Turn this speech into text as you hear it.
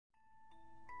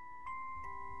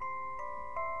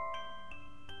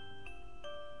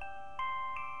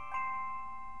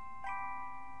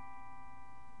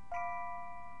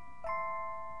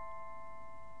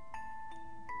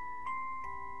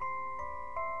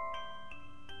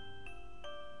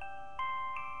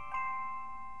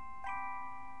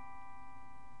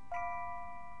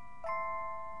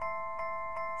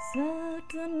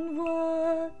Certain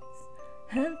words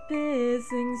have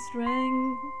piercing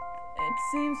strength. It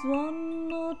seems one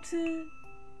or two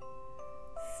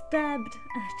stabbed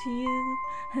at you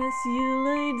as you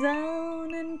lay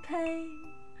down in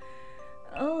pain.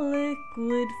 A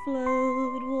liquid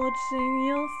flowed, watching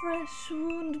your fresh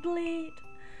wound bleed.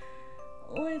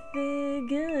 We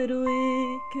figured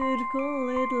we could call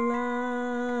it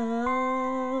love.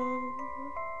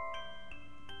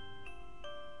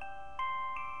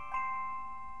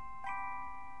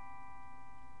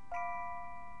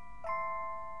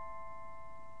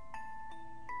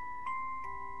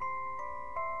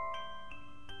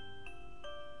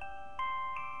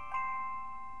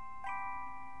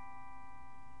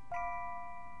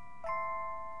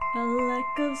 A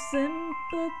lack of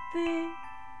sympathy,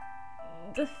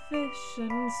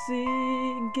 deficiency,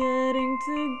 getting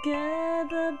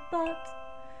together but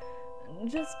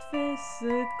just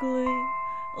physically.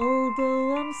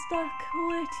 Although I'm stuck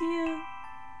with you,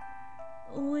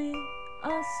 we,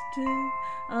 us two,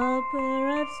 are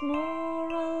perhaps more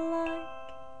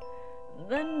alike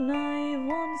than I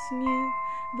once knew.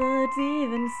 But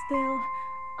even still,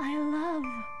 I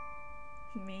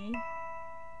love me.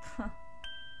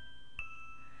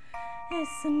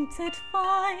 Isn't it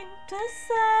fine to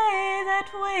say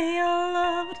that we are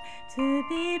loved, to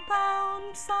be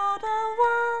bound so the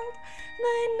world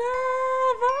may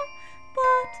never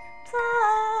but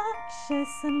touch?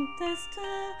 Isn't this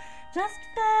too just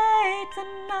fate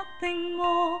and nothing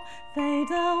more?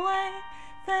 Fade away,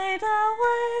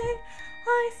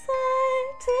 I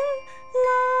say to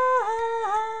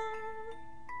love.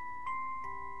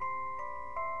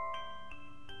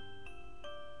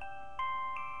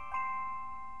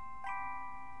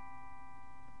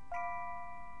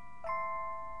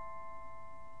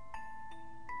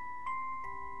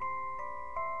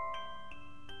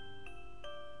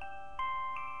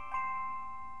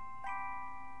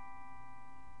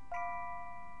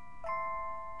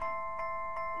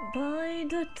 By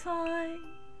the time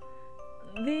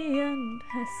the end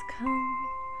has come,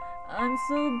 I'm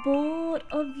so bored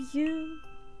of you,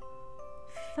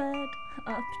 fed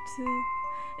up too.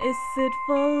 Is it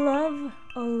for love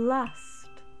or lust?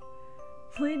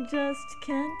 We just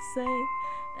can't say,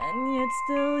 and yet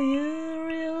still you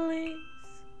release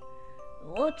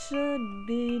what should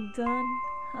be done.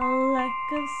 A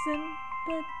lack of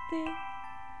sympathy,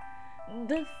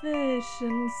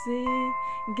 deficiency,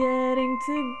 getting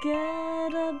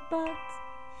together but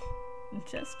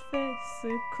just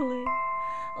physically.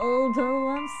 Although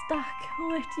I'm stuck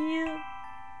with you,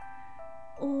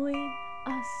 we,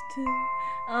 us two,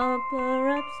 are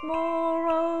perhaps more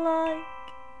alike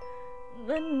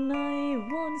than I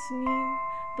once knew.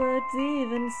 But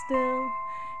even still,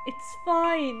 it's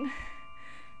fine.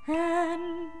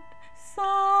 And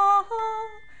so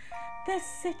this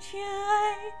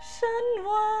situation,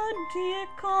 would you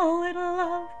call it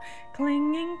love?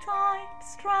 Clinging tight,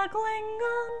 struggling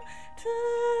on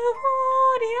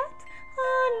toward yet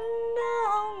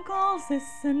unknown goals.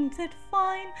 Isn't it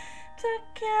fine to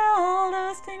kill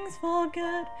those things for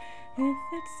good? If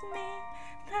it's me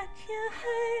that you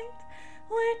hate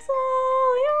with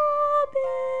all your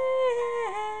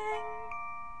being.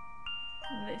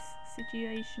 This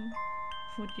situation,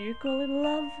 would you call it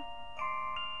love?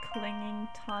 Clinging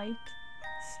tight,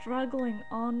 struggling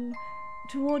on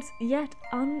towards yet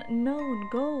unknown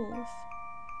goals.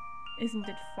 Isn't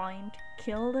it fine to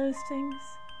kill those things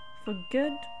for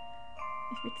good?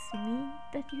 If it's me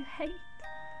that you hate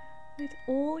with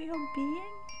all your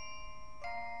being?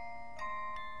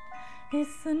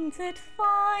 Isn't it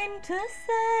fine to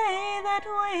say that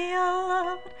we are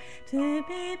loved, to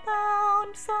be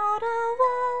bound so the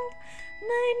world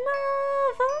may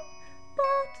never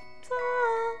but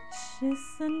touch?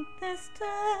 Isn't this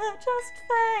too just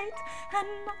fate and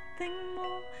nothing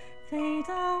more? Fade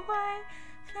away,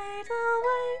 fade away.